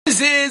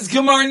This is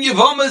Gemara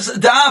Yevamas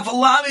Daf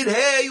Lamed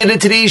Hey.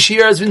 And today's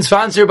shir has been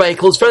sponsored by a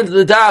close friend of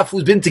the Daf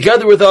who's been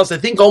together with us, I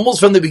think,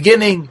 almost from the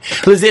beginning.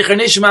 L'zecher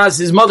Nishmas,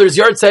 his mother's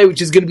yahrzeit,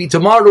 which is going to be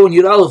tomorrow in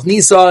Yud Aleph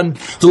Nisan.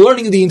 The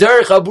learning of the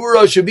entire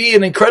Chabura should be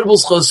an incredible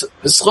schos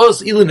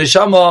ilu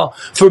neshama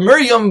for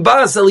Miriam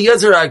Bas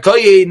Eliezer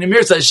Akaye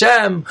Nemir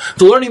Hashem.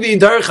 The learning of the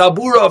entire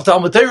Chabura of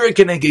Talmud Torah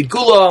Keneged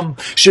Kulam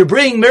should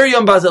bring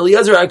Miriam Bas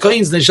Eliezer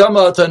Akaye's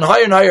neshama to a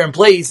higher and higher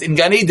place in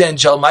Gan Eden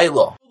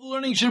Shalmaila.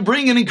 Learning should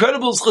bring an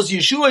incredible schos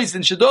Yeshuas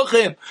and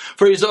Shadochim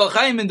for Yisrael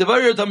Chaim and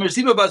Devarim Tamar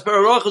Sima Bas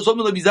Pararach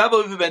Somel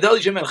Bizava Vivendeli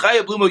Shem and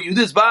Chaya Blumo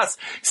Yudis Bas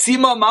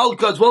Sima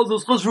Malka as well as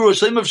those schos for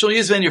Rosh Hashanah of Shol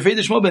Yisrael and your faith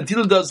Shmo Ben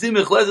Tilam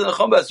Dazim Echlez and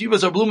Acham Bas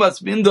Yuvas or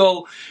Blumas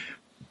Bindol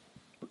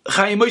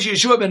Chaim Moshe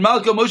Yeshua Ben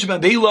Malka Moshe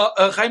Ben Beila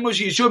Chaim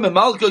Moshe Yeshua Ben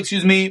Malka Bas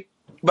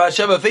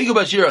Sheva Feigu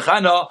Bashir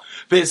Chana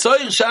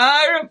Besoich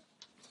Shar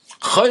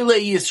Choyle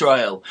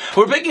Yisrael.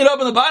 We're picking it up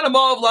on the bottom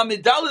of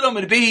Lamed Dalet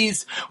Amud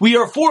Beis. We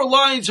are 4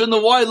 lines from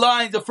the Y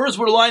line. The first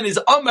word line is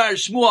Amar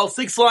Shmuel,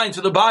 6 lines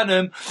to the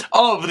bottom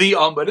of the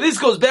Amud. This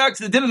goes back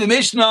to the din of the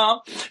Mishnah,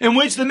 in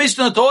which the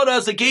Mishnah taught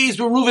us a case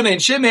where Reuven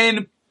and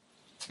Shimon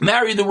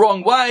married the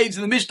wrong wives,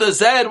 and the Mishnah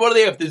said, what do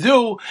they have to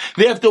do?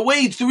 They have to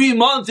wait 3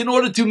 months in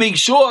order to make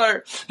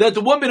sure that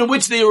the woman in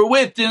which they were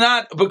with did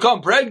not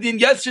become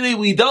pregnant. Yesterday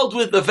we dealt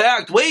with the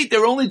fact, wait, they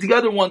were only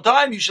together one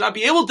time, you should not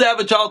be able to have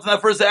a child in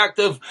that first act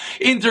of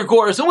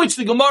intercourse, in which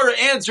the Gemara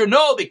answered,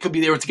 no, they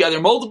were together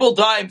multiple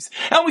times,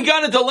 and we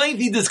got into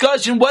lengthy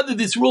discussion whether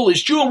this rule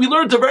is true, and we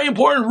learned a very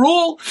important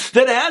rule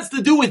that has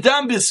to do with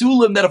Dam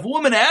Bisulim, that if a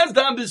woman has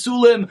Dam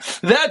Bisulim,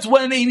 that's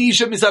when Ein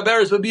Isha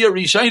Misaberes would be a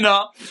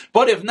Rishayna,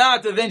 but if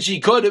not, then she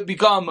could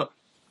become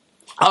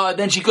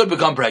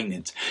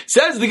pregnant.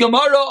 Says the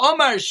Gemara,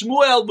 Amar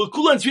Shmuel,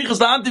 B'kulan Tzrichas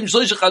La'amtim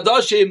Shlosh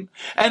Chadashim,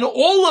 and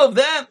all of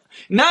them,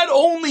 not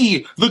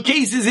only the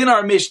cases in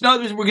our Mishnah,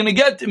 we're going to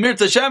get to Mir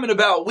Tashem in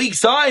about a week's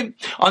time,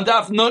 on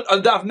Daf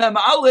Mem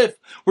Aleph,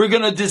 we're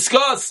going to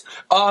discuss,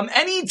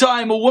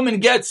 anytime a woman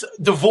gets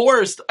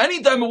divorced,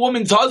 anytime a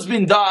woman's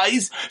husband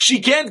dies, she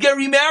can't get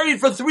remarried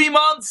for 3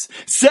 months.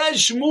 Says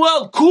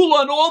Shmuel, Kul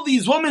on all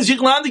these women,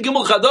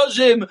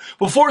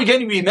 before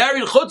getting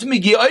remarried,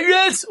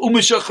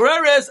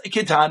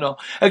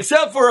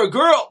 except for a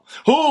girl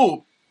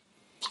who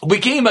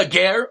became a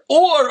ger,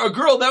 or a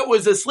girl that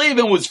was a slave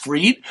and was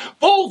freed,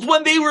 both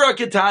when they were a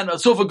ketana.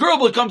 So if a girl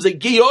becomes a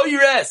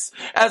geores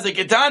as a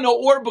ketana,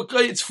 or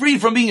because it's freed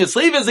from being a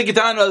slave as a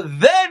ketana,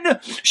 then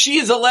she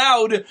is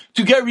allowed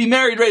to get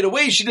remarried right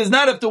away. She does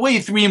not have to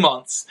wait 3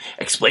 months.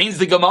 Explains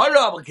the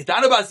Gemara,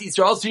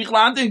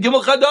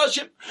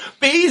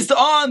 based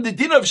on the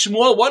din of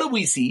Shmuel, what do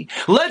we see?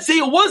 Let's say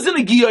it wasn't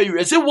a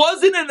geores, it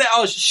wasn't an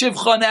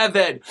shivchan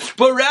eved,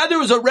 but rather it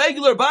was a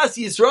regular Bas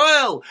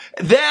Yisrael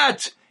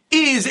that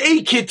is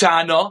a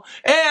kitana,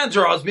 and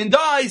her husband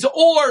dies,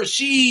 or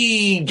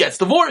she gets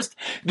divorced,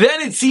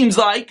 then it seems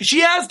like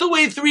she has to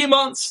wait 3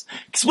 months.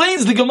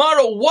 Explains the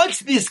Gemara, what's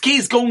this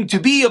case going to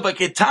be of a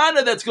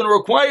kitana that's going to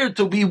require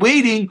to be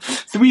waiting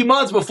 3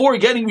 months before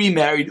getting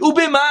remarried?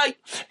 Ubimai,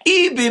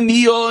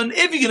 ibimion,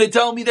 if you're going to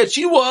tell me that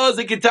she was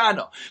a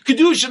kitana,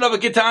 kedushin of a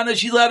kitana,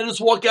 she's allowed to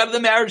just walk out of the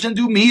marriage and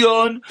do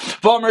mion.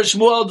 V'amar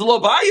Shmuel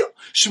d'Lobaya,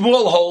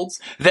 Shmuel holds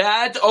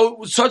that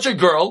such a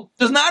girl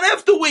does not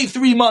have to wait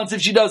 3 months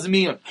if she does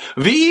mion.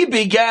 V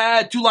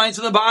begat, 2 lines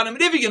on the bottom,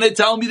 and if you're going to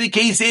tell me the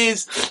case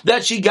is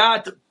that she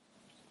got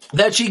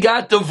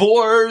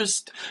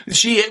divorced,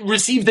 she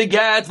received a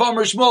get,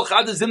 V'amar Shmuel,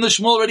 Chadas in the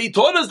Shmuel already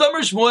taught us, V'amar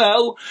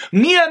Shmuel,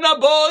 Mi'ana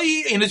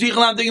boy, in a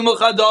Tzrichalam Tegimel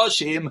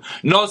Chadashim,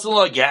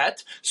 Nosel a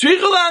get,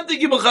 Tzrichalam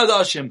Tegimel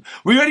Chadashim.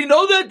 We already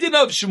know that din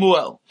of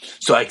Shmuel.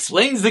 So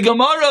explains the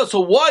Gemara, so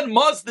what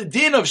must the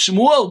din of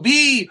Shmuel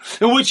be,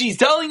 in which he's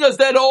telling us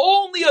that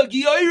only a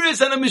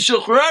Gioiris and a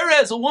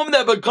Mishachreres, a woman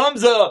that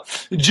becomes a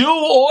Jew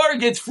or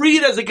gets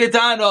freed as a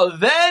Ketana,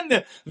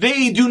 then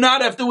they do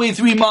not have to wait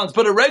 3 months,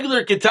 but a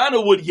regular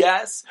Ketana would.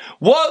 Yes.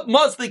 What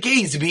must the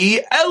case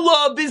be?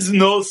 Ella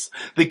biznos.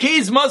 The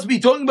case must be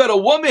talking about a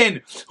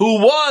woman who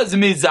was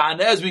mizana.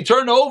 As we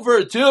turn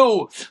over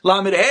to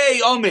Lamed Hey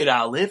Amid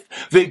Aleph,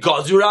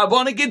 v'gazur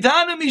Rabbanan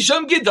Ketana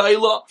misham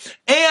gedayla,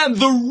 and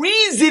the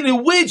reason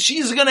in which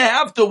she's going to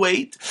have to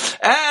wait,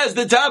 as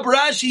the Tab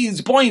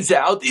Rashi points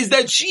out, is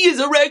that she is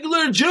a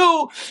regular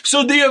Jew,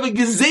 so they have a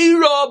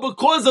gezerah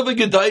because of a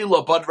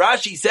gedayla. But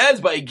Rashi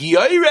says by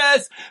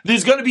Giyores,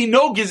 there's going to be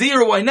no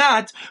gezerah. Why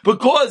not?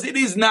 Because it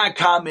is not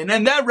common.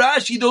 And that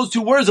Rashi, those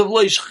 2 words of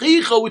lo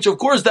shchicha, which of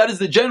course that is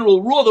the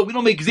general rule that we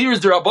don't make zeros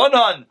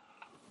d'Rabbanan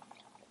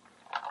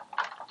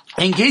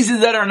in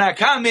cases that are not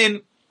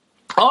common,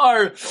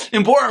 are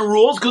important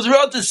rules, because we're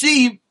about to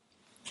see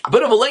a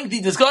bit of a lengthy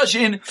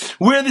discussion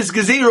where this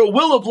gezerah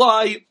will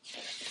apply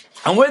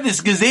and where this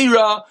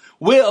gezerah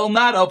will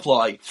not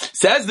apply.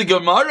 Says the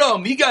Gemara,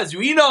 Migaz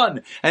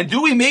Rinon, and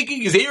do we make a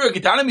gezerah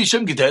ketana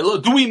mishum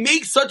gedayla? Do we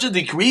make such a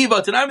decree?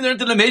 But tonight we learn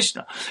to the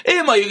Mishnah.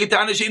 Ema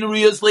ketana shein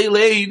riyos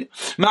leileid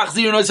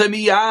machzir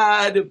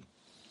nosamiyad.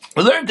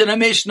 We learned in a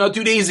Mishnah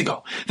 2 days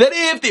ago that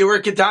if they were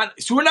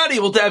ketanos who were not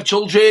able to have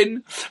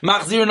children, they're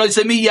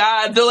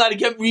allowed to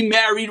get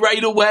remarried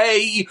right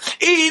away.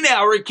 In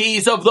our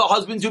case of the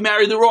husbands who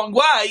married the wrong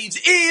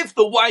wives, if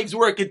the wives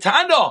were a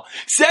ketana,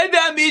 said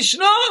that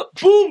Mishnah,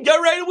 boom, get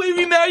right away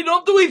remarried,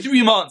 don't have to wait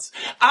 3 months.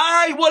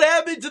 What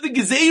happened to the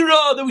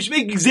gezerah that we should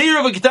make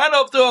gezerah of a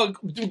ketana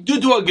due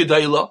to a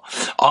gedayla?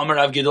 Amar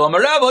Rav Gidel,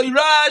 Amar Rav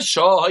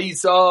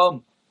Ha'isa.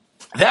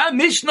 That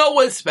Mishnah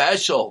was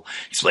special.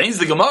 Explains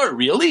the Gemara,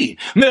 really?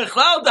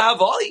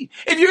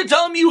 If you're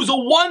telling me it was a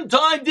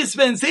one-time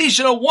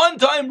dispensation, a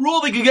one-time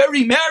rule they could get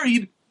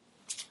remarried,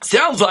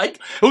 sounds like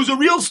it was a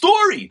real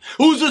story.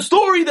 It was a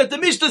story that the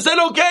Mishnah said,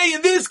 okay,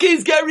 in this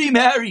case, get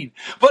remarried.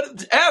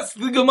 But ask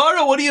the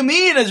Gemara, what do you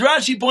mean? As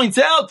Rashi points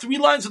out, 3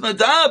 lines on the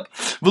top,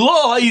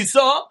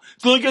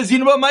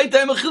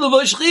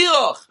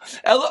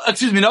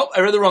 excuse me, no,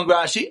 I read the wrong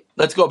Rashi.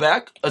 Let's go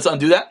back. Let's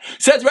undo that.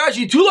 Says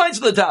Rashi, 2 lines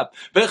on the top.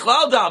 That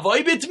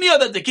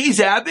the case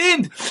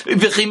happened.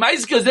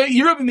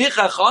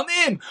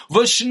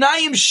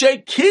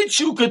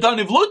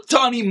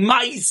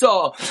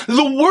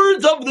 The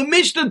words of the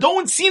Mishnah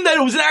don't seem that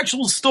it was an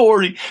actual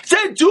story. It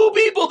said 2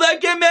 people that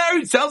get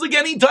married. Sounds like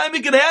any time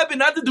it could happen.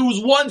 Not that there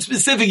was one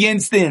specific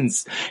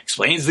instance.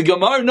 Explains the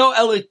Gemara, no,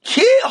 the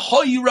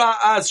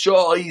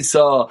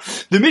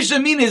Mishnah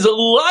mean is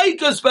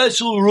like a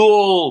special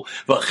rule.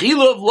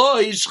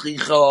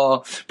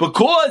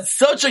 Because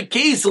such a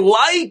case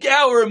like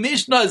our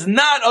Mishnah is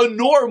not a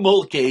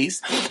normal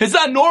case. It's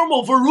not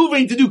normal for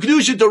Reuven to do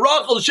Kedusha to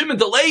Rachel, Shimon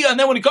to Leah, and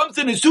then when it comes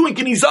to Nisu and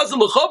Kenisas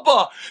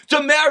L'chapa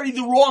to marry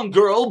the wrong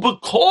girl,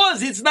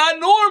 because it's not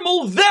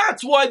normal,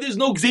 that's why there's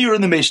no Gzeira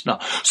in the Mishnah.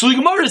 So the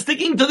Gemara is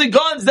sticking to the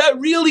guns that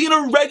really in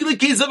a regular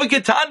case of a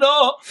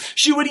Ketana,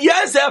 she would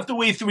have to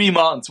wait 3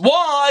 months.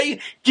 Why?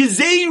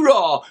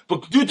 Gzeira.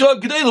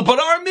 But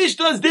our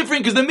Mishnah is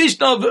different because the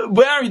Mishnah of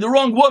marrying the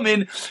wrong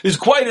woman is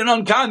quite an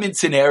uncommon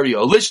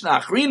scenario. Lishna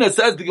Achrina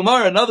says the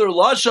Gemara, another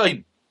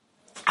Lashain,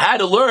 had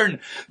to learn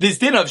this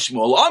din of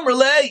Shmuel.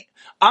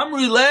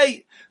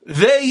 Amrulei,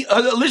 they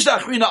Lishna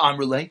Achrina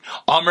Amrulei,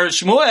 Amr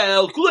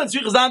Shmuel, Kulan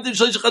Tzrichas Antiv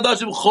Shalish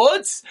Chadashim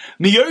Chutz,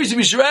 Miyeris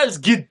Mishreres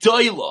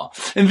Gedoyla.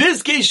 In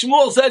this case,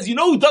 Shmuel says,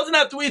 who doesn't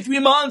have to wait 3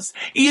 months?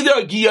 Either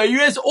a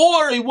Giyaris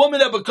or a woman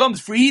that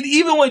becomes freed,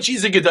 even when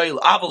she's a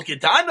Gedoyla. Aval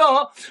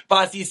Ketana,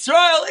 Bas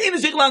Yisrael, Ein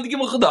Sheichlan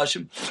Gimel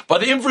Chadashim.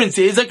 But the inference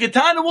is a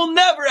Ketana will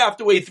never have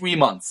to wait 3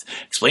 months.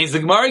 Explains the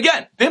Gemara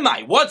again.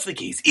 Bimai, what's the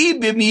case?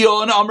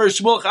 Ibimiyon Amr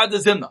Shmuel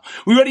Chadazimna.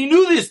 We already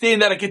knew this thing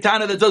that a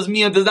Ketana that does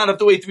Miyan does not have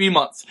to wait 3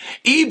 months.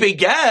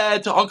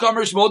 Beget,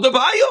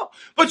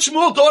 but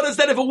Shmuel taught us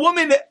that if a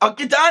woman, a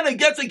Ketana,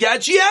 gets a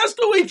get, she has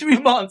to wait 3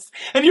 months.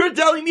 And you're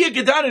telling me a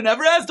Ketana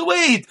never has to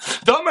wait.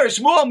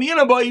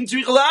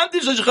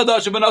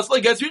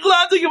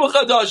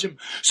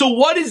 So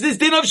what is this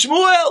din of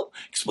Shmuel?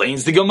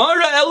 Explains the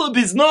Gemara, Ela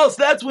Biznos,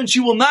 that's when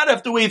she will not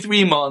have to wait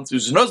 3 months.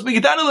 And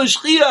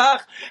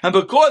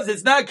because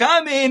it's not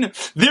common,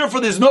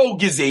 therefore there's no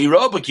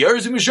Gezerah, but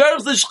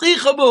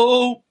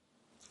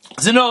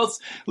Zinos,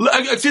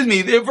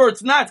 therefore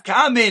it's not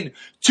common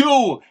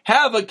to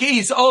have a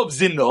case of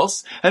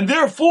zinos, and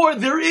therefore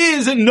there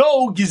is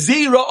no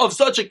gezerah of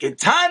such a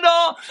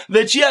ketana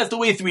that she has to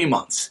wait 3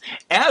 months.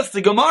 Ask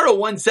the Gemara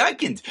 1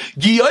 second.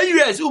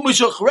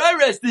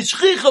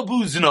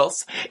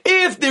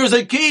 If there's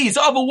a case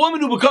of a woman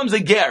who becomes a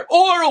ger,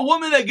 or a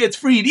woman that gets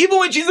freed, even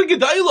when she's a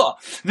gedayla,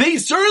 they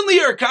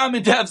certainly are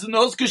common to have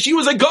zinos, because she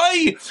was a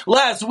guy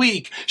last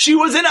week. She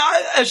was a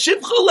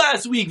shivcha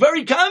last week.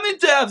 Very common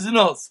to have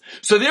zinos.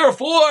 So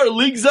therefore,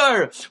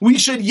 ligzar, we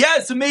should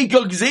make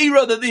a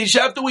gzeira that they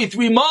should have to wait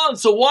 3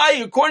 months. So why,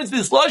 according to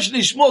this Lashon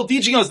Shmuel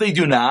teaching us, they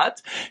do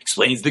not?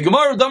 Explains the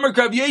Gemara, Damar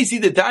Krav Yesi,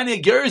 the Tanya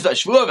Geras,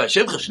 Ashvuah,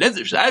 Vashevcha,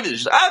 Shnetzer,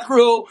 Shnavish,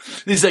 Achro.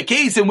 This is a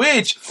case in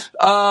which,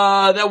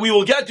 that we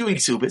will get to in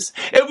Ksubis.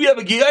 If we have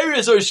a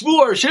Geras or Shvuah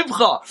or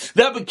Shivcha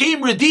that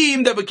became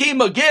redeemed, that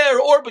became a ger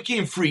or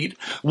became freed,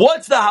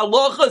 what's the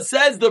halacha?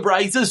 Says the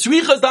Brisa,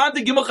 Srichas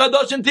Dante Gimel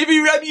Chadash and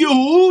Tivi Reb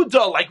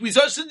Yehuda, like we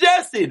just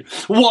suggested.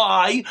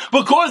 Why?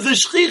 Because the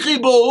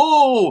shchichi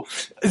bo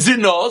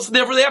zinos,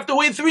 therefore they have to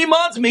wait 3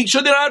 months, make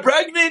sure they're not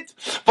pregnant.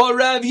 But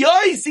Rav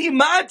Yosi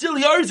matil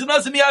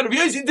yarzinas and Rav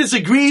Yosi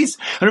disagrees,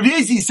 and Rav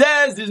Yosi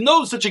says there's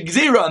no such a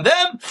gzira on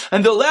them,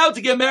 and they're allowed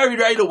to get married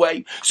right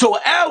away. So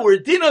our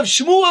din of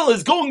Shmuel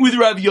is going with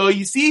Rav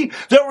Yosi,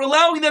 that we're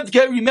allowing them to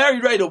get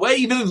remarried right away,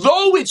 even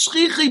though it's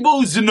shchichi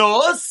bo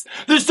zinos,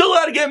 they're still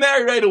allowed to get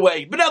married right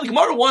away. But now the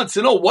Gemara wants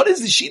to know, what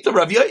is the sheet of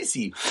Rav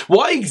Yosi?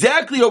 Why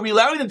exactly are we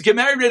allowing them to get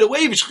married right away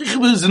if it's shchichi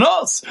bo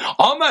zinos?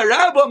 Amar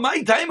Rabba,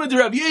 my time under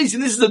Rav Yosi,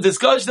 and this is a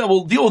discussion that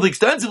we'll deal with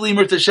extensively,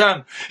 Mir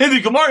Tasham, in the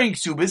Gemara in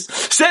Ksubis.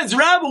 Says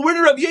Rabba, where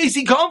did Rav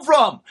Yosi come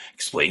from?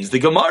 Explains the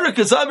Gemara,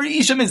 Kasaber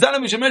Isha Mizdana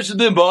Mishamesh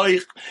Din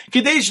Baich,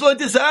 Kadesh Lo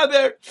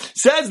Tisaber.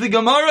 Says the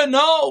Gemara,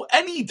 no,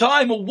 any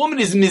time a woman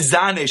is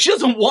mizane, she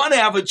doesn't want to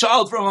have a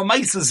child from a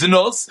Maisa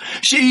Zinos,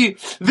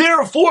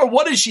 therefore,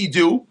 what does she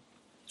do?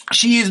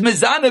 she is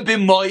mezana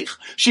b'moich.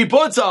 She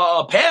puts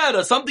a pad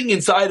or something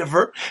inside of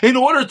her in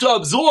order to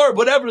absorb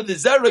whatever the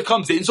zera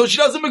comes in, so she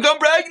doesn't become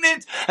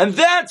pregnant. And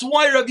that's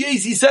why Rav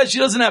Yosi says she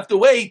doesn't have to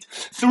wait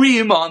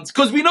 3 months,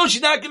 because we know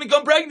she's not going to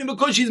become pregnant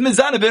because she's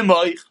mezana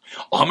b'moich.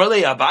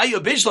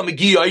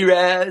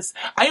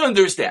 I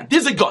understand.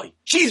 There's a guy.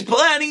 She's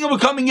planning on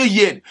becoming a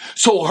yid.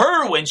 So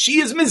her, when she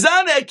is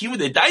mizanek,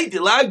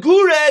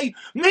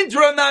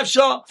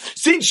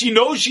 since she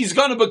knows she's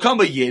going to become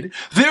a yid,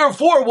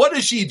 therefore, what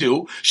does she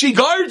do? She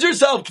guards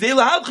herself. She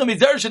knows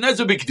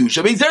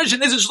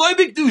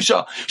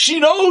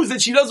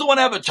that she doesn't want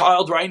to have a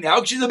child right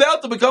now. She's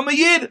about to become a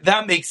yid.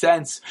 That makes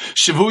sense.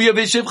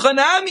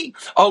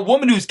 A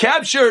woman who's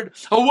captured,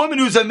 a woman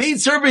who's a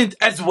maidservant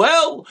as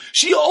well.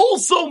 She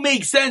also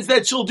makes sense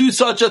that she'll do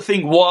such a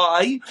thing.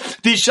 Why?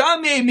 Because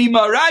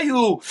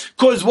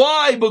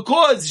why?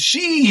 Because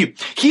she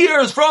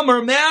hears from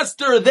her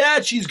master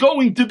that she's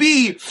going to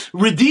be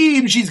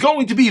redeemed, she's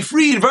going to be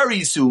freed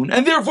very soon,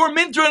 and therefore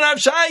mintra and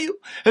avshayu,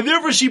 and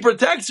therefore she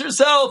protects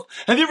herself,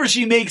 and therefore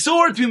she makes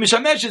sure to be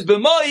mishameshes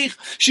b'moich.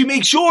 She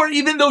makes sure,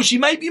 even though she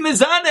might be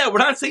mezaneh, we're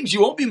not saying she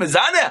won't be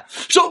mezaneh,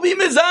 she'll be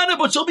mezaneh,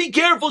 but she'll be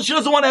careful. She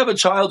doesn't want to have a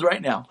child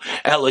right now.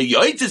 But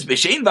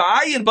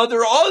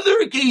there are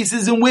other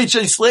cases in which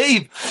a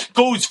slave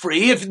goes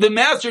free if the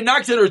master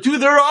knocks at her to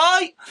their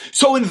eye.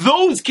 So in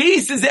those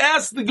cases,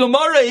 ask the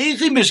Gemara,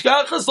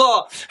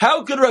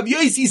 how could Rav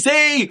Yosi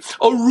say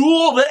a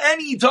rule that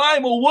any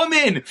time a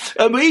woman,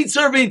 a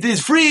maidservant,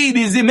 is freed,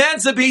 is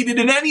emancipated,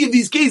 in any of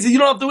these cases, you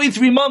don't have to wait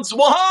 3 months?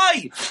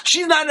 Why?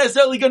 She's not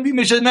necessarily going to be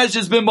Meshes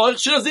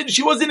B'moich.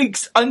 She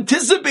wasn't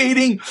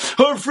anticipating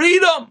her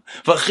freedom.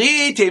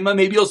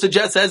 Maybe you'll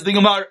suggest, as the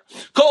Gemara,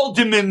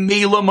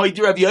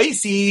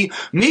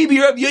 maybe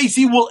Rav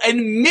Yosi will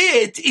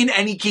admit in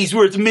any case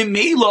where it's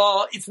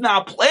Mimela, it's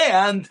not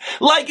planned,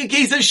 like a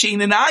case of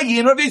Shein and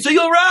Ayin, Rav Yosi,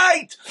 you're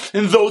right.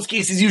 In those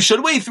cases, you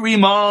should wait 3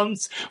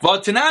 months.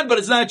 But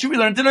it's not true. We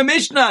learned in a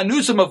Mishnah.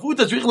 Nusa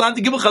mafuta tzrich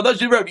to give a chadash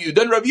to Rav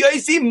Yehuda. Rav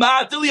Yosi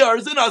matili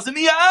arzin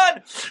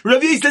asamiyad.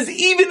 Rav Yosi says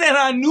even in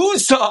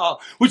Anusa,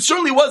 which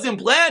certainly wasn't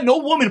planned, no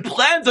woman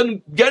plans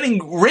on getting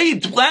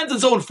raped, plans on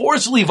someone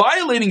forcibly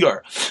violating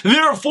her.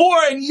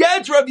 Therefore, and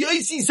yet Rav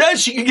Yosi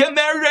says she can get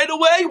married right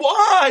away.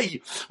 Why?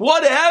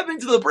 What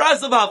happened to the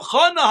price of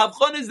Havchana?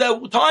 Havchana is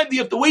that time that you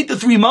have to wait the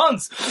 3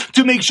 months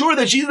to make sure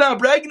that she's not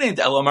pregnant.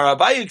 Elamar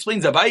Abaye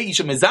explains Abaye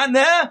Isha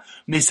Mizaneh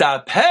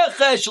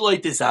Misapeche Shloi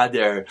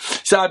Tisader.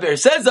 Saber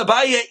says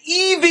Abaye,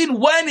 even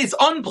when it's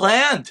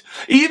unplanned,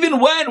 even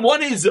when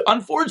one is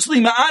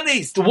unfortunately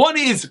ma'anest, one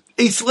is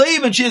a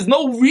slave and she has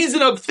no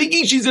reason of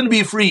thinking she's going to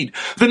be freed,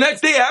 the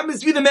next day happens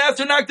to be the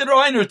master knocked at her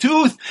eye in her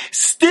tooth,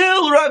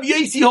 still Rav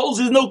Yosi holds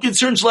there's no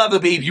concern she'll have a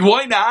baby.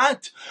 Why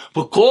not?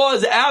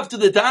 Because after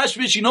the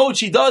tashmish, you know what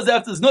she does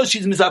after this? No,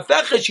 she's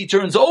misafecha, she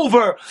turns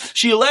over,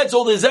 she lets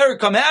all the zera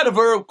come out of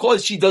her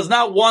because she does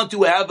not want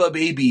to have a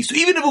baby. So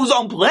even if it was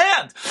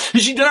unplanned,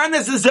 she did not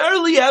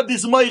necessarily have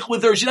this moich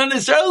with her, she did not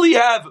necessarily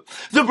have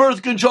the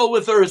birth control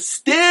with her,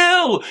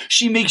 still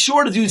she makes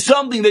sure to do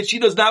something that she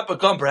does not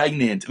become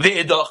pregnant.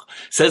 Ve'edach,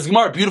 says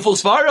Gemara, beautiful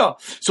svara.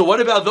 So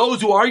what about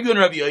those who argue in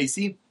Rav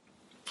Yosi?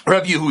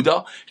 Rav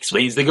Yehuda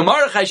explains the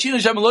Gemara,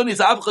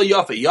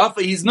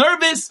 Yafa, he's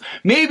nervous,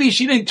 maybe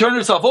she didn't turn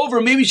herself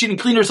over, maybe she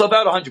didn't clean herself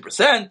out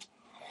 100%.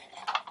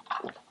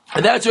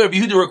 And that's where Rav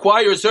Yehuda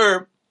requires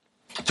her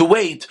to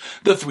wait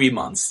the 3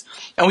 months.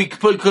 And we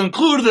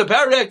conclude the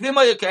parak,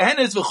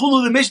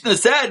 the Mishnah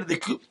said,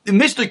 the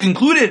Mishnah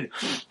concluded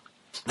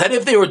that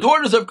if they were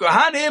daughters of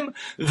Kohanim,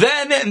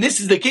 then, and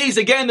this is the case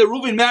again, that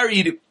Reuben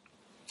married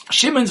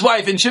Shimon's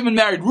wife and Shimon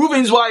married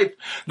Reuven's wife,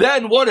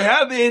 then what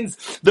happens?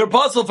 They're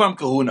puzzled from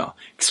kahuna.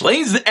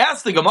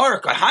 Asks the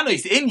Gemara, Kahana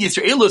is in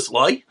Yisraelis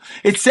lie.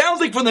 It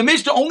sounds like from the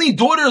Mishnah only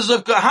daughters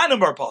of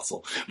Kahanim are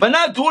puzzled, but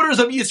not daughters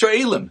of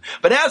Yisraelim.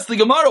 But ask the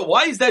Gemara,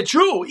 why is that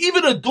true?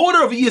 Even a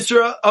daughter of a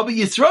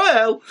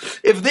Yisrael,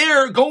 if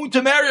they're going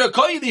to marry a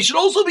Kohen, they should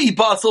also be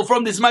puzzled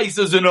from this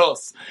Ma'aseh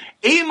Zenos.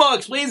 Ema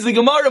explains the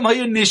Gemara,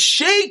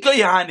 Nishei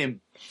Kohanim.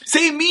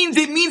 Say it means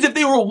if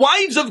they were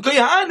wives of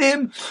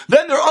Kohanim,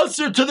 then they're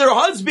usher to their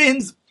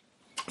husbands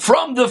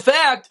from the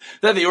fact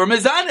that they were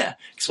mezaneh.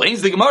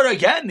 Explains the Gemara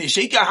again, but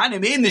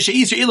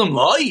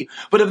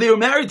if they were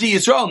married to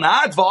Yisrael,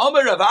 not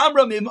V'Amar Rav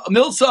Amram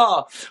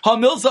Milsa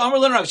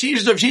Amrlan Rav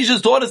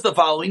Shishas taught us the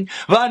following,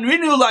 and we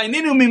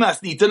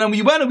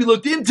went and we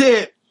looked into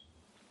it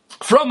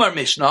from our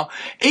Mishnah,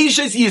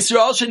 Eishes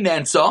Yisrael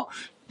Shenensa,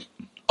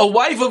 a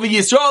wife of a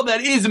Yisrael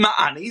that is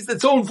ma'anis, that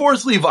so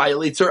enforcefully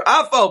violates her,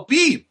 afal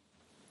pi,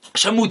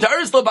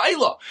 Shamutaris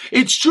Labaila.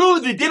 It's true,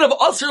 the din of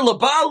Asr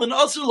Labal and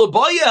Asr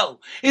Labayel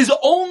is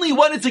only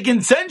when it's a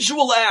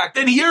consensual act,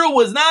 and here it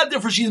was not,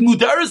 therefore she's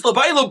Mutaris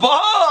Labaila,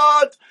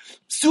 but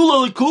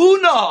Psula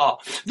L'Kuna.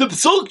 The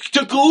Psul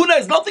to Kuna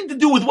has nothing to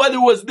do with whether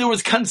there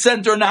was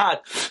consent or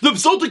not. The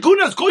Psul to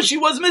Kuna is because she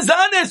was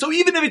Mizaneh. So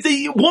even if it's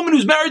a woman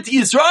who's married to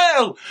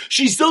Yisrael,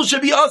 she still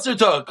should be Aser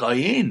to a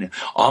Kayin.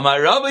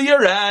 Amar Rabba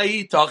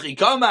Yerai, Tachi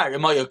Kamar,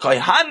 Emaya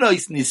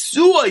Kayhanois,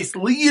 Nisuais,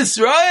 Li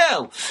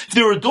Yisrael. If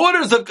there were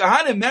daughters of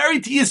Kahana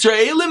married to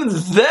Yisraelim,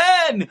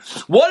 then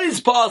what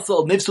is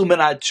possible? Nifsu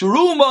Menat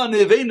Truma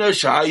Nevena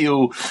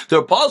Shayu.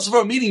 They're possible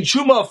for meeting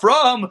Truma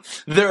from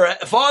their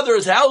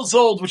father's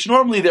household, which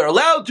normally they're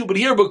allowed to, but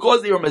here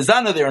because they are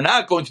Mezana, they're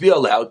not going to be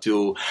allowed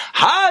to.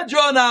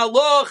 Hadron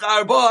Aloch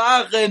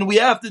Arba Achen. We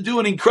have to do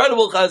an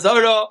incredible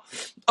Chazara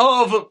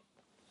of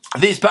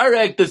this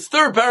parak, this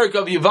third parak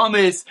of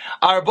Yevamis,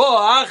 Arba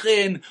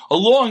Achin, a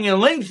long and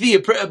lengthy,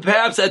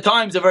 perhaps at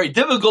times a very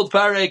difficult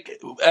parak,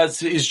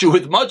 as is true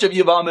with much of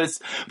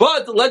Yevamis.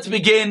 But let's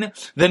begin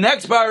the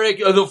next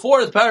parak, or the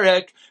fourth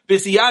parak,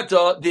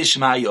 B'siyata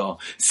Dishmaya.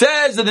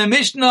 Says in the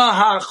Mishnah,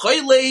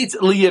 Ha-choyleit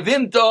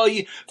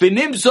liyevimtoi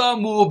v'nimsa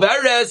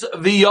mu'beres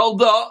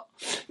v'yolda.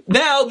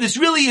 Now, this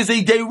really is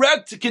a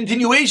direct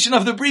continuation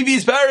of the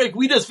previous parak.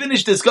 We just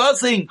finished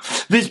discussing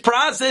this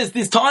process,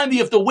 this time that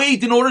you have to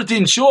wait in order to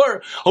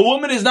ensure a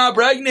woman is not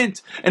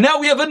pregnant. And now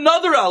we have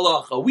another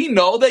halacha. We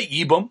know that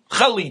Yibam,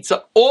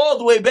 Chalitza, all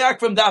the way back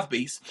from Daf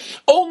Beis,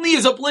 only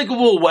is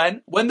applicable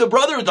when the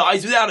brother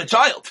dies without a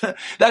child.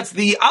 That's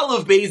the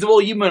Aleph Beis of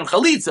all Yibam and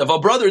Chalitza. If a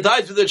brother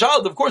dies with a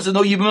child, of course there's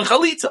no Yibam and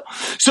Chalitza.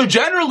 So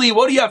generally,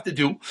 what do you have to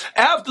do?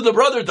 After the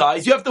brother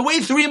dies, you have to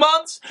wait 3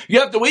 months. You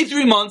have to wait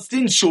 3 months to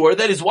ensure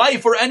that his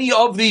wife or any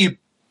of the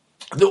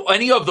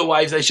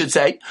wives, I should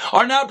say,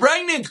 are not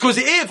pregnant. Because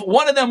if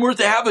one of them were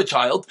to have a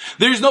child,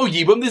 there's no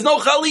yibum, there's no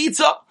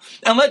chalitza.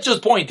 And let's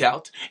just point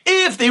out,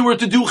 if they were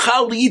to do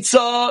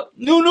chalitza,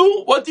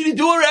 what did you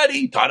do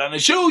already? Tied on a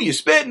shoe, you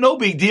spit, no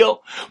big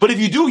deal. But if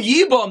you do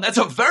yibum, that's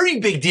a very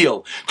big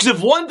deal. Because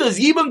if one does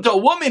yibum to a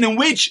woman in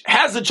which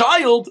has a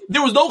child,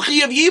 there was no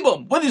chi of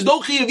yibum. When there's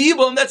no chi of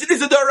yibum, that's it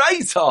is a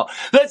daraisa.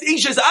 That's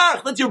ishes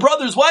ach, that's your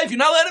brother's wife. You're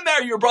not allowed to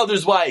marry your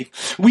brother's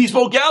wife. We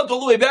spoke out all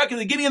the way back at the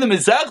beginning of the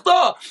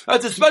Masechta.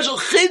 That's a special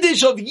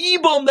chiddush of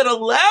yibum that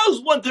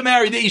allows one to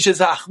marry the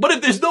ishes ach. But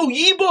if there's no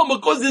yibum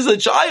because there's a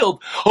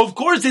child, of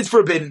course it's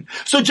forbidden.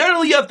 So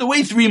generally you have to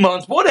wait 3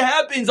 months. But what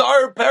happens,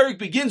 our parak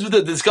begins with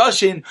a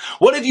discussion,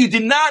 what if you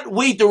did not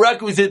wait the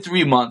requisite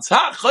 3 months?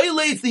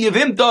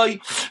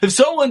 If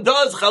someone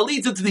does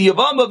chalitza to the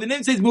yavama,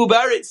 v'nim says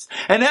mubaris,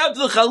 and after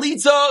the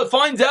chalitza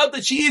finds out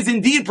that she is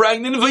indeed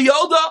pregnant of a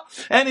yolda,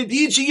 and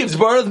indeed she gives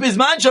birth, and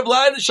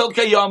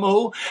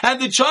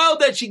the child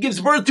that she gives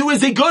birth to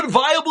is a good,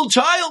 viable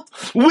child,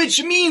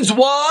 which means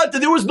what?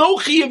 There was no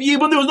chi of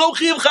yibum, there was no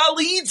chi of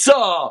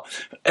chalitza,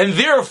 and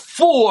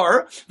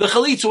therefore the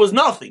chalitza was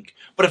nothing.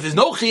 But if there's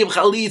no chi of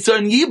chalitza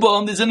and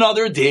yibum, there's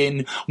another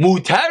din.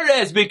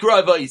 Mutares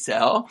b'krayv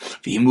ha'isel,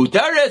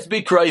 v'mutares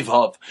b'krayv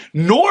hav.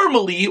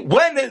 Normally,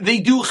 when they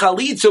do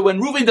chalitza, when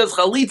Reuven does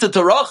chalitza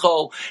to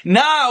Rachel,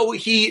 now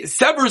he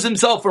severs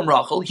himself from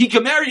Rachel. He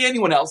can marry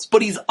anyone else,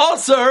 but he's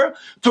usher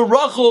to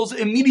Rachel's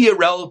immediate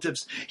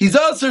relatives. He's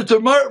usher to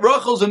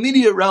Rachel's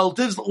immediate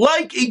relatives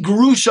like a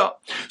grusha.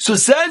 So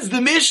says the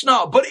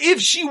Mishnah, but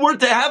if she were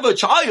to have a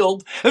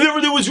child,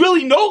 and there was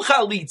really no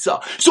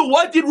chalitza, so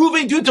what did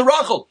Reuven do to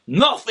Rachel?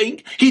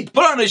 Nothing. He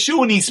put on a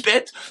shoe and he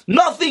spit.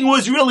 Nothing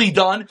was really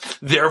done.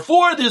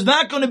 Therefore, there's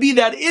not going to be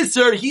that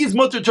isser. He's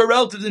mutter to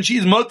relatives and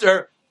she's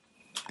mutter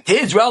to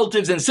his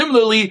relatives, and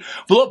similarly,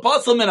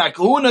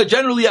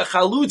 generally a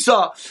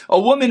chalutza, a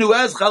woman who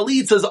has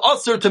chalitza is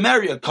usher to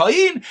marry a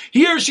kohen.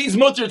 Here she's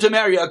mutter to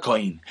marry a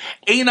kohen.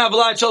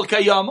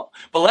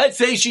 But let's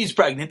say she's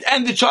pregnant,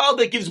 and the child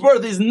that gives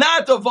birth is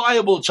not a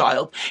viable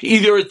child.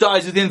 Either it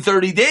dies within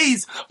 30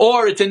 days,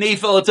 or it's a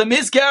nefel, it's a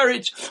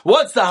miscarriage.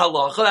 What's the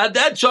halacha?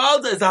 That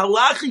child has a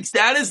halachic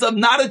status of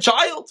not a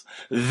child.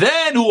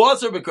 Then who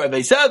usher b'krayv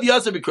v'sev,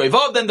 usher b'krayv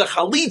vav. Then the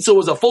chalitza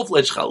was a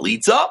full-fledged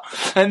chalitza,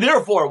 and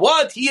therefore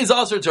what? He is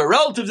usher to her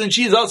relatives, and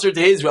she is usher to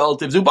his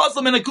relatives.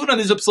 Ubaslam and akuna,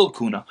 there's a psul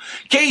kuna.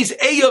 Case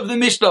A of the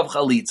Mishnah of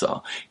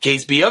chalitza.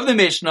 Case B of the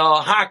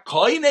Mishnah,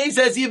 ha-koine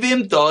says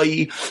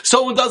yivimtoi.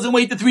 Someone doesn't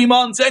wait the 3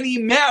 months, and he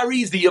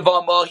marries the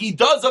yavama. He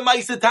does a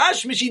ma'aseh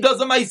tashmish, he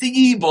does a ma'aseh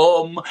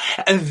yibum.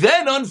 And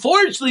then,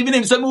 unfortunately,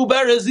 v'nim samu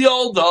beres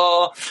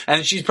yolda,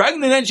 and she's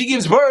pregnant, and she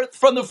gives birth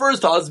from the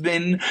first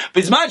husband.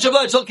 Bizman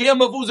shavlat shel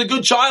kiyamav, who's a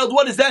good child.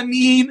 What does that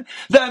mean?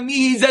 That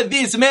means that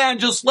this man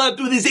just slept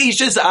with his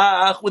ishes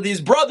ach, with his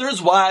brother's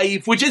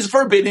wife, which is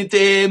forbidden to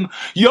him.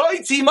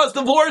 Yoitzi must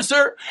divorce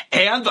her,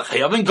 and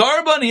v'chayavin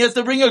karban, he has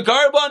to bring a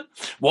karban.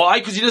 Why?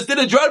 Because he just did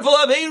a dreadful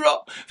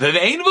aveira.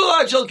 V'vein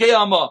v'lad shel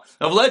kiyama.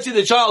 If let's say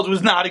the child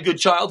was not a good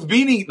child,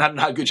 meaning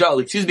not a good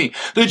child, excuse me,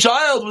 the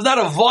child was not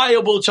a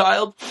viable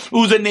child,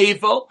 who's a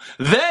nefel,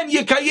 then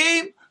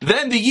yikayim.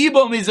 Then the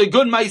Yibam is a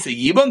good ma'aseh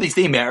Yibam, they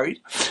stay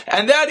married.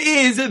 And that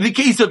is the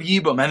case of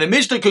Yibam. And the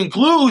Mishnah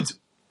concludes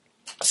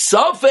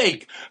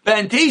Safek,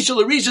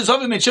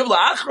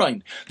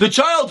 the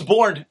child's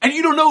born, and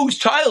you don't know whose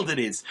child it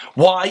is.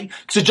 Why?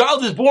 Because the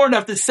child is born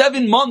after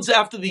 7 months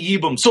after the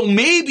Yibum. So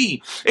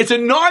maybe it's a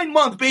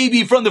 9-month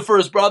baby from the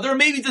first brother,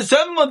 maybe it's a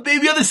 7-month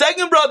baby of the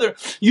second brother.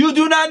 You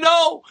do not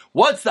know.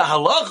 What's the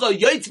halacha?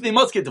 Yaitz, they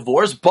must get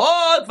divorced,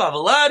 but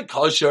Vavalad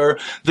kosher.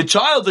 The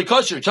child's a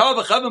kosher.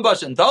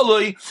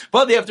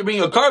 But they have to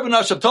bring a carbon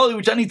ashabtali,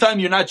 which anytime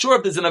you're not sure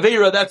if there's an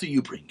Aveira, that's what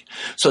you bring.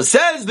 So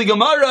says the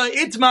Gemara,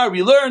 Itmar,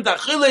 we learned that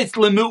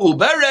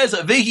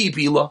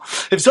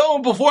if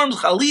someone performs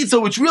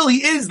chalitza, which really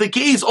is the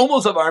case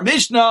almost of our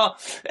Mishnah,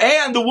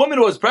 and the woman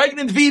was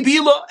pregnant,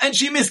 v'pila, and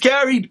she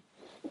miscarried,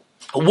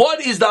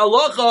 what is the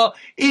halacha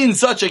in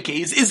such a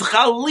case? Is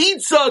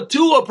chalitza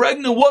to a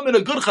pregnant woman a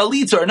good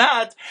chalitza or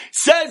not?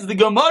 Says the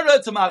Gemara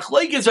to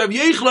Machlekes Rav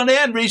Yochanan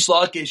and Reish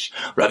Lakish.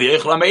 Rav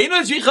Yochanan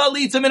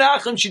chalitza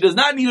menachem. She does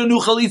not need a new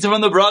chalitza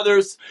from the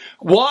brothers.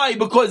 Why?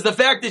 Because the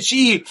fact that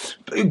she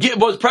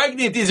was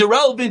pregnant is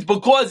irrelevant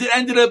because it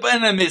ended up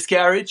in a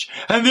miscarriage,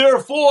 and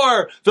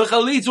therefore the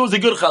chalitza was a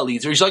good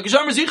chalitza. Reish Lakish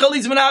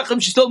chalitza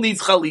menachem. She still needs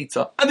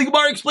chalitza, and the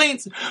Gemara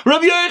explains.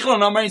 Rav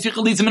Yochanan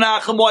chalitza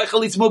menachem. Why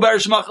chalitza mubar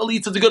shema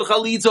chalitza? It's a good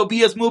chalitza,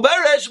 bias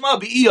mubaresh ma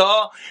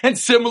bi'iyah. And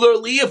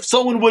similarly, if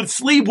someone would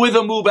sleep with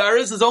a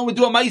mubaresh, as someone would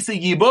do a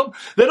ma'aseh yibum,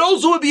 that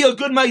also would be a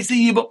good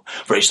ma'aseh yibum.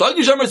 For Reish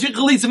Lakish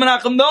chalitza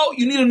menachem, no,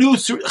 you need a new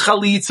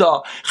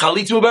chalitza.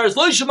 Chalitza mubaresh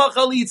lo yishma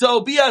chalitza,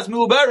 bias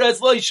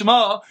mubaresh lo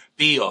yishma.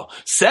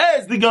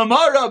 Says the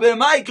Gemara,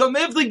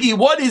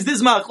 what is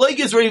this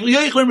machlekes Rav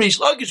Yochanan Reish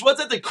Lakish?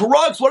 What's at the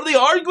crux? What are they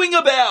arguing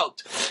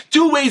about?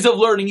 2 ways of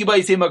learning. Either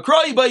you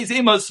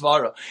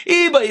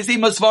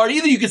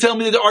can tell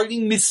me that they're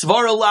arguing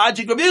misvara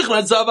logic.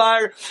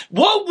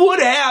 What would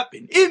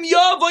happen?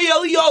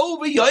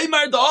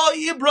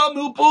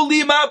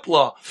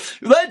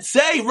 Let's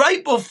say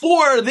right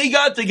before they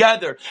got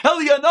together,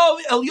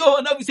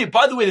 Eliyahu say,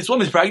 by the way, this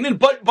woman's pregnant,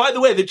 but by the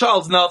way, the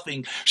child's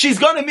nothing. She's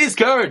gonna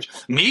miscarriage.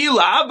 He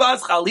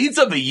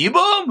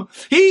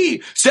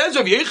says,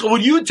 Rav Yochanan,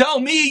 would you tell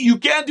me you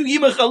can't do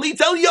Yima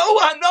Chalitza? Eliyahu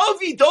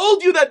Hanavi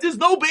told you that there's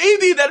no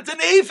baby, that it's an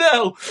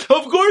Eiffel.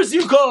 Of course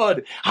you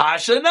could.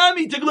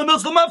 Hashanami Tigla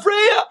Milsalam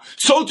Afreya.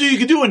 So too you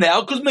can do it now,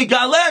 because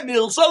Megalem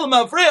Milsalam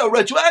Afreya,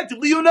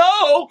 retroactively you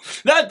know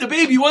that the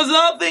baby was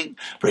nothing.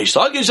 Reish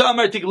Lakish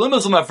Amar Tigla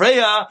Milsalam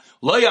Afreya.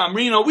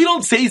 We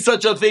don't say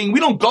such a thing. We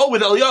don't go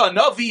with Eliyahu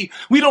Hanavi.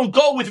 We don't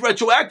go with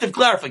retroactive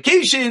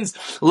clarifications.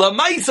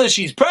 Lamaisa,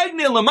 she's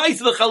pregnant. Lamaisa,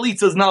 the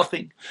chalitza is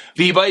nothing.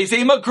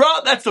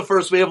 That's the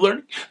first way of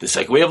learning. The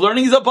second way of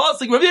learning is a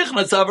pasuk.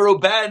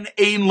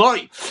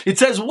 It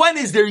says, when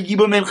is there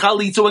yibum and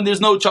chalitza when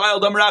there's no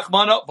child?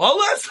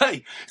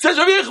 It says,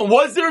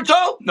 was there a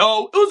child?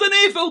 No, it was an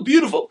Eiffel.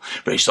 Beautiful.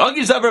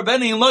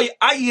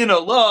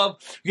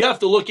 You have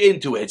to look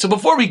into it. So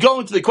before we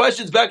go into the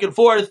questions back and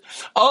forth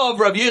of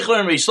Rav Yochanan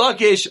and Reish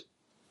Lakish,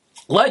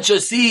 let's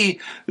just see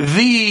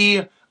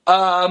the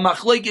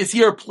machlekes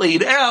here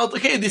played out.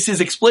 Okay, this is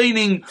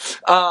explaining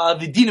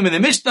the dinim in the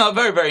Mishnah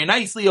very, very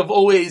nicely.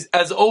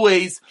 As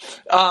always.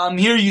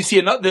 Here you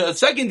see the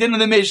second din in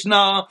the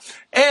Mishnah,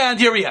 and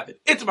here we have it.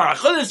 It's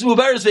marachas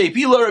mubaris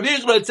ve'pila. Rav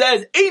Yochanan, it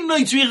says ein no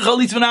tzrich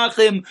chalitza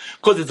v'nachim,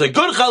 because it's a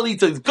good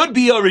chalitza. It could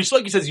be a Reish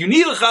Lakish says you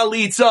need a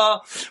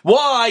chalitza.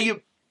 Why?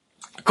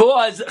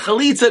 Because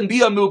chalitza and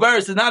bia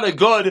mubaris is not a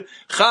good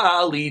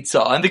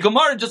chalitza. And the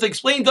Gemara just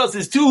explained to us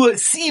is 2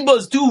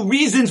 sibas, 2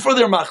 reasons for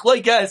their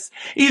machlekes.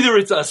 Either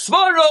it's a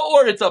svara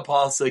or it's a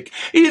pasuk.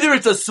 Either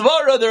it's a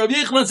svara, the Rav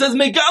Yochanan says,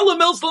 Megala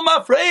milsal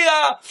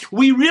mafreya.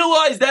 We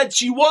realize that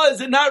she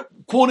was not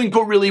quote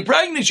unquote really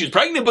pregnant. She was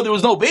pregnant, but there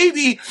was no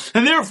baby,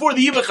 and therefore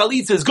the Yiva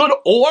Chalitza is good.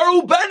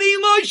 Or Ubeni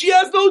Lo, she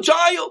has no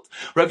child.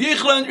 Rav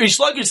Yochanan Reish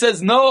Lakish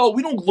says, no,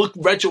 we don't look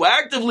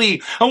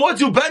retroactively. And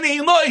what's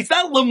Ubeni Lo? It's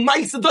not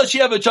Lemaisa, does she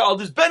have a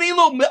child? It's Beni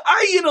Lo,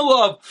 Me'ayin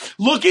Alav.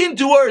 Look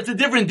into her. It's a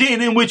different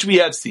din in which we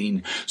have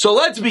seen. So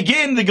let's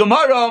begin the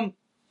Gemara,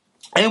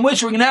 in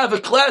which we're going to have a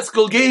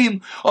classical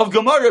game of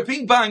Gemara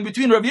ping pong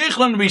between Rav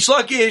Yochanan and Reish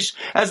Lakish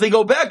as they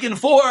go back and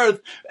forth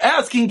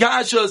asking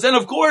kashas. And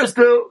of course,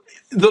 the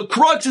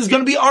crux is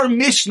going to be our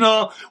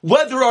Mishnah,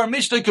 whether our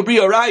Mishnah could be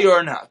a raya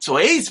or not. So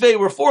Eisvei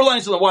were 4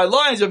 lines on the white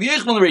lines of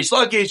Yochanan and Reish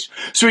Lakish.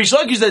 So Reish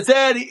Lakish that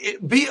said,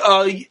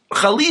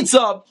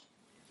 Chalitza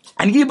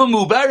and Yiba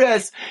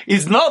Mubares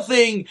is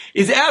nothing,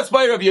 is asked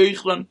by Rav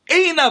Yochanan.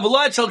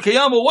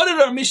 What did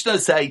our Mishnah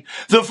say?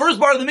 The first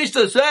part of the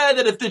Mishnah said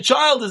that if the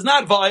child is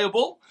not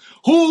viable,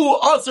 who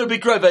asar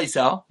b'kroi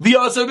v'isa, the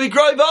asar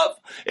b'kroi vav.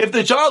 If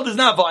the child is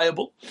not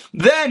viable,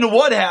 then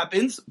what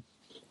happens?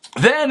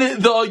 Then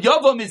the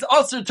yavam is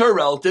asr to her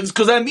relatives,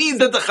 because that means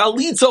that the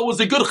chalitza was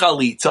a good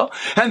chalitza,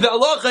 and the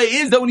halacha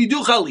is that when you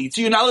do chalitza,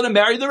 you're not allowed to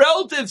marry the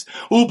relatives.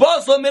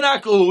 Ubasla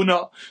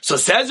minakuna. So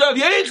says Rav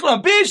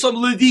Yochanan, bishlam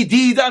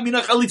l'didid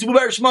amina chalitza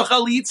mubaris shma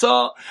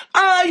chalitza.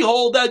 I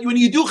hold that when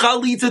you do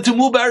chalitza to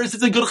mubaris,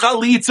 it's a good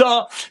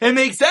chalitza. It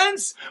makes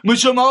sense.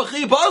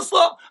 Mishamachi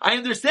basla. I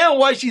understand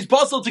why she's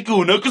basla to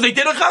kuna, because they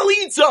did a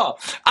chalitza.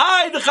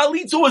 The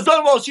chalitza was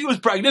done while she was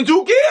pregnant.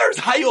 Who cares?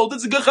 I hold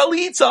it's a good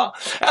chalitza.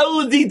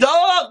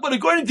 But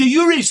according to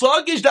you, Rish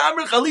Lakish,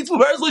 Damar Chalitza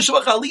Mubaris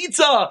L'Shema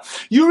Chalitza.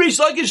 You, Rish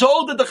Lakish,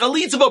 hold that the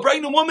Chalitza of a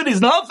pregnant woman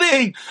is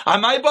nothing.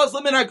 Amai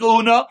Basla Min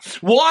HaKahuna.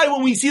 Why,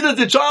 when we see that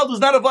the child was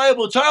not a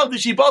viable child,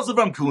 is she Basla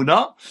from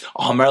Kuna?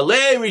 Amar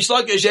Le, Rish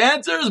Lakish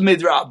answers,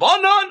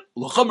 Midrabanan,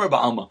 L'Chomer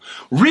Ba'alma.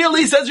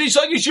 Really, says Rish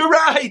Lakish, you're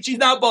right, she's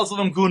not Basla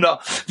from Kuna.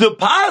 The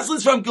Pasla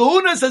is from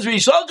Kahuna, says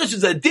Rish Lakish,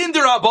 is a Din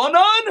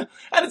Derabanan,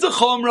 and it's a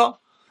Chomra.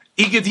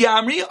 Iket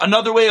Yamri,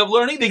 another way of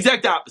learning, the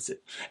exact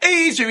opposite.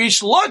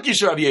 Rish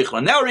Lakish Rav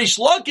Yochanan. Now Rish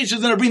Lakish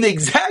is going to bring the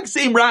exact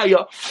same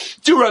raya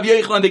to Rav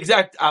Yochanan, the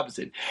exact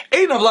opposite.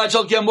 Ein Vlad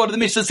Shalkem, what did the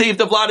Mishnah say if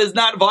the Vlad is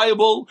not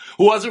viable?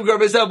 Who was a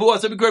Gerbezev, who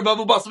was a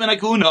Gerbavu Basman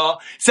Akuna?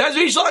 Says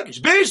Rish Lakish,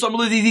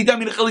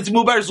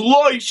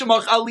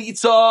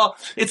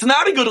 it's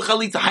not a good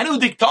Chalitza. Hanu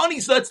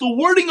Diktani, so that's the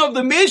wording of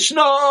the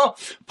Mishnah.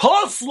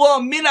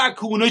 Pasla Min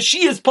Akuna,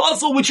 she is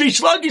Pasla, which Rish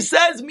Lakish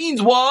says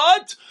means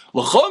what?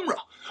 L'chomra.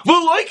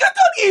 Why did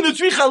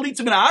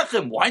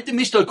the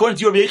Mishnah, according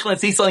to your Rav Yochanan,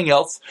 say something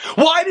else?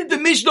 Why did the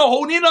Mishnah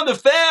hone in on the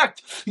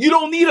fact you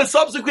don't need a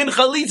subsequent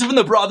chalitza from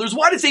the brothers?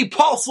 Why did it say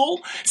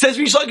apostle? Says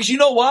Rish Lakish, you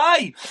know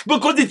why?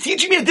 Because it's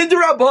teaching me a din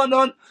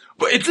d'Rabbanan.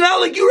 But it's not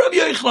like you, Rav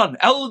Yochanan.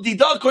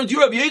 According to you,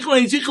 Rav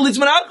Yochanan,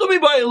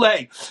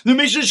 the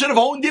Mishnah should have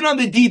honed in on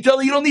the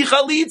detail. You don't need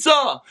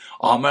chalitza.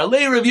 Amar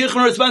Le, Rav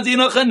Yochanan responds,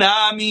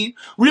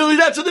 really,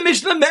 that's what the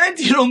Mishnah meant.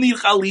 You don't need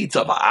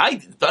chalitza.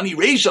 Tani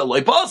Reisha, Loi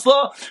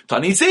Pasla,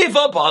 Tani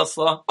Seifa,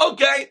 Pasla.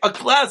 Okay, a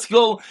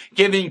classical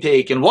giving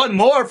take. And one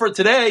more for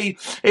today.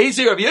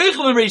 Eisei Rav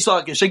Yochanan, Rish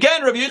Lakish.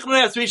 Again, Rav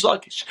Yochanan asks Rish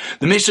Lakish.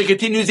 The Mishnah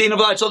continues, Ein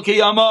Avlat Shel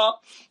Kiyama,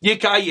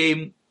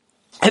 Yekayim.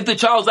 If the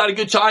child's not a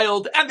good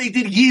child, and they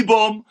did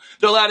Yibum,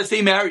 they're allowed to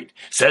stay married.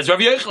 Says Rav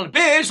Yochanan,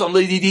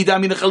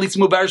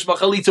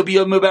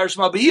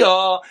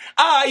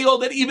 I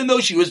hold that even though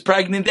she was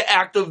pregnant, the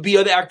act of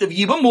Bia, the act of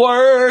Yibum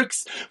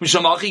works.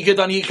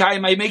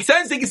 Might make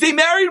sense. They can stay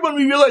married when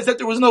we realize that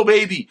there was no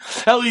baby.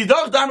 According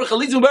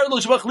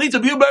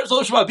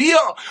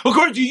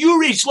to you,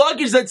 Rish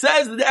Lakish, that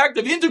says that the act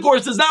of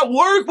intercourse does not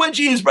work when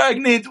she is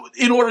pregnant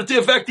in order to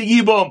effect the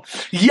Yibum.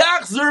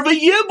 Yachzer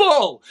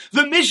v'Yibul.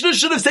 The Mishnah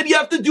should have said you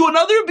have to do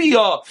another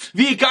biyah.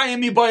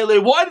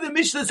 Why did the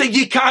Mishnah say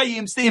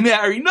Yikayim, stay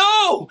married?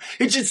 No!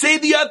 It should say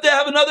that you have to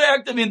have another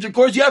act of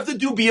intercourse. You have to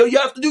do biyah. You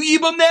have to do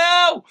yibam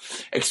now.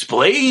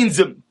 Explains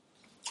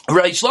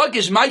Rish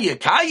Lakish, my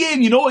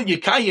Yikayim, you know what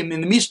Yikayim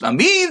in the Mishnah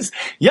means?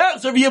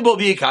 Yachzer v'Yibul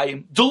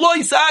v'Yikayim.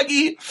 Deloi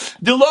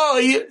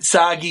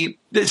Sagi.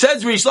 It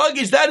says Rish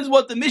Lakish, that is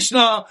what the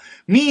Mishnah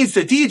means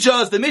to teach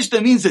us. The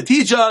Mishnah means to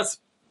teach us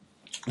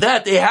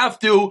that they have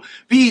to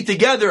be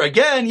together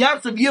again.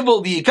 Yachtav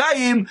Yibul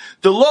v'Yikayim,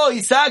 the law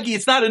Isagi,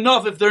 it's not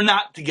enough if they're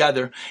not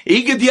together.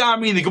 Igad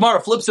Yamri, the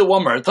Gemara flips it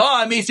one more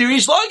time. Rish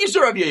Lakish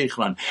to Rav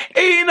Yochanan.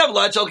 Ein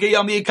Avlat Shel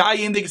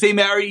Yikayim, they can say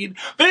married.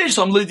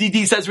 V'Shlam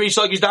Lididi says Rish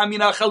Lakish,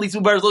 Damina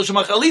Chalitza Mubaris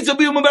L'Shema Chalitza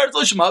Biyah Mubaris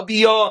L'Shema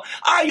Biyah.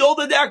 I hold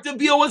that the act of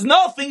Biyah was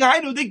nothing. I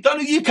know they done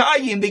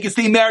Yikayim, they can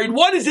stay married.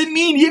 What does it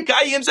mean?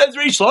 Yikayim says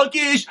Rish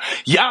Lakish.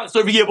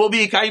 Yachtav Yibul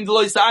v'Yikayim, the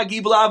law Isagi,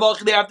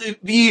 B'Lavach, they have to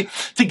be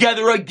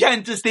together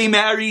again to stay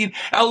married.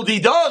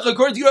 According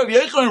to you, Rav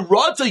Yochanan,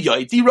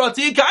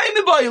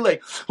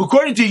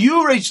 according to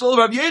you, Rachel,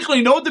 Rav Yochanan,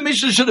 you know what the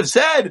Mishnah should have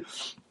said?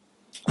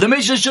 The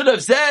Mishnah should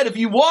have said, if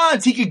he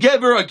wants, he could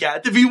give her a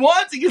get. If he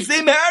wants, he can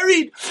stay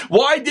married.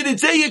 Why did it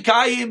say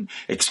Yikayim?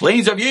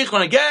 Explains Rav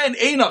Yochanan again,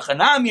 Einach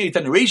Hanami,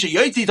 Eitan Reisha,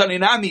 Yaitzi,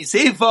 Taninami,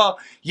 Seifa,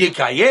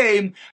 Yikayim.